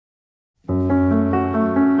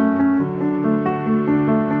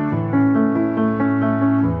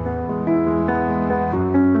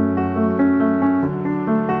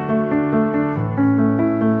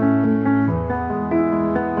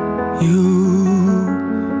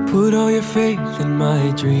put all your faith in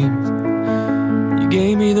my dreams. You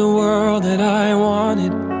gave me the world that I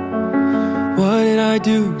wanted. What did I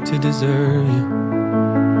do to deserve you?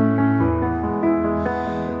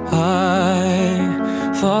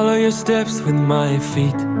 I follow your steps with my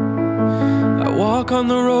feet. I walk on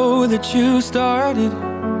the road that you started.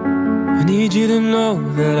 I need you to know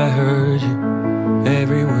that I heard you,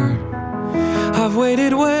 every word. I've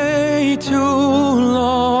waited way too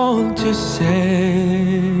long to say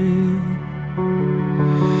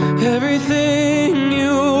everything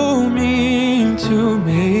you mean to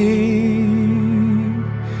me.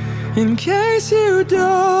 In case you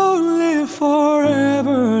don't live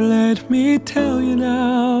forever, let me tell you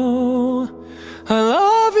now, I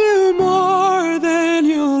love you more than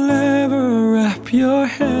you'll ever wrap your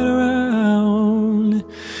head around.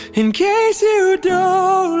 In case you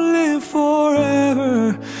don't live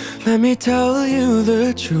forever, let me tell you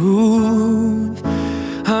the truth.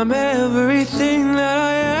 I'm everything that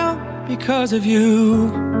I am because of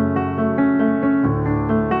you.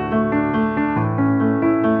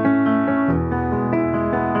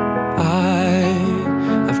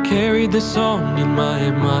 I've carried this song in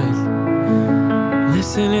my mind.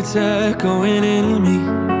 Listen, it's echoing in me,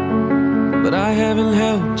 but I haven't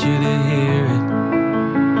helped you to hear it.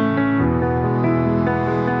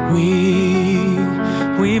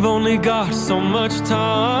 We've only got so much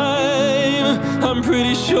time. I'm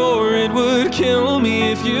pretty sure it would kill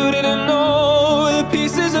me if you didn't know the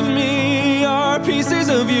pieces of me are pieces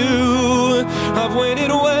of you. I've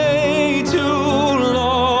waited way too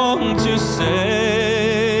long to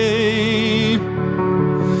say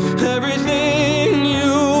everything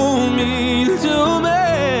you mean to me.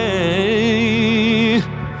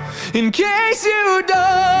 In case you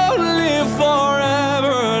don't live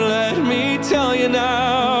forever, let me tell you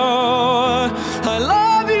now, I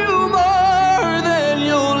love you more than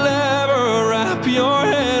you'll ever wrap your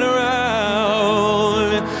head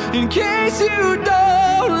around. In case you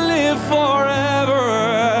don't live forever,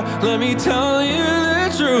 let me tell you the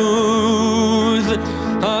truth.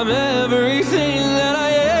 I'm everything that I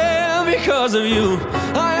am because of you.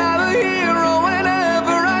 I have a hero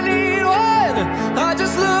whenever I need one. I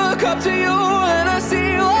just look up to you and I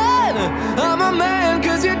see one. I'm a man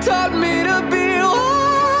 'cause you taught me to be one.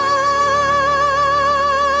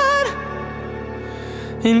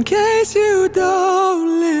 In case you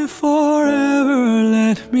don't live forever,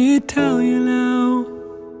 let me tell you now,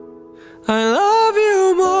 I love you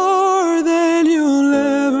more than you'll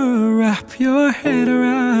ever wrap your head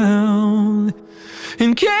around.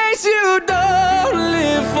 In case you don't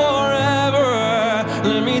live forever,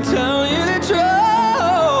 let me tell you the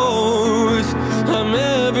truth. I'm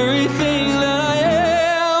everything that I am.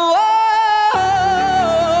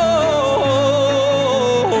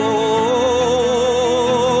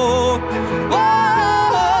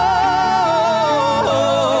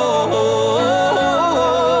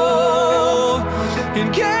 In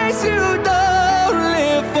case you don't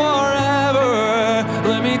live forever,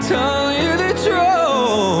 let me tell you the truth.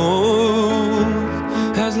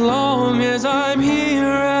 As long as I'm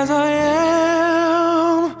here as I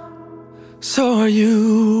am, so are you.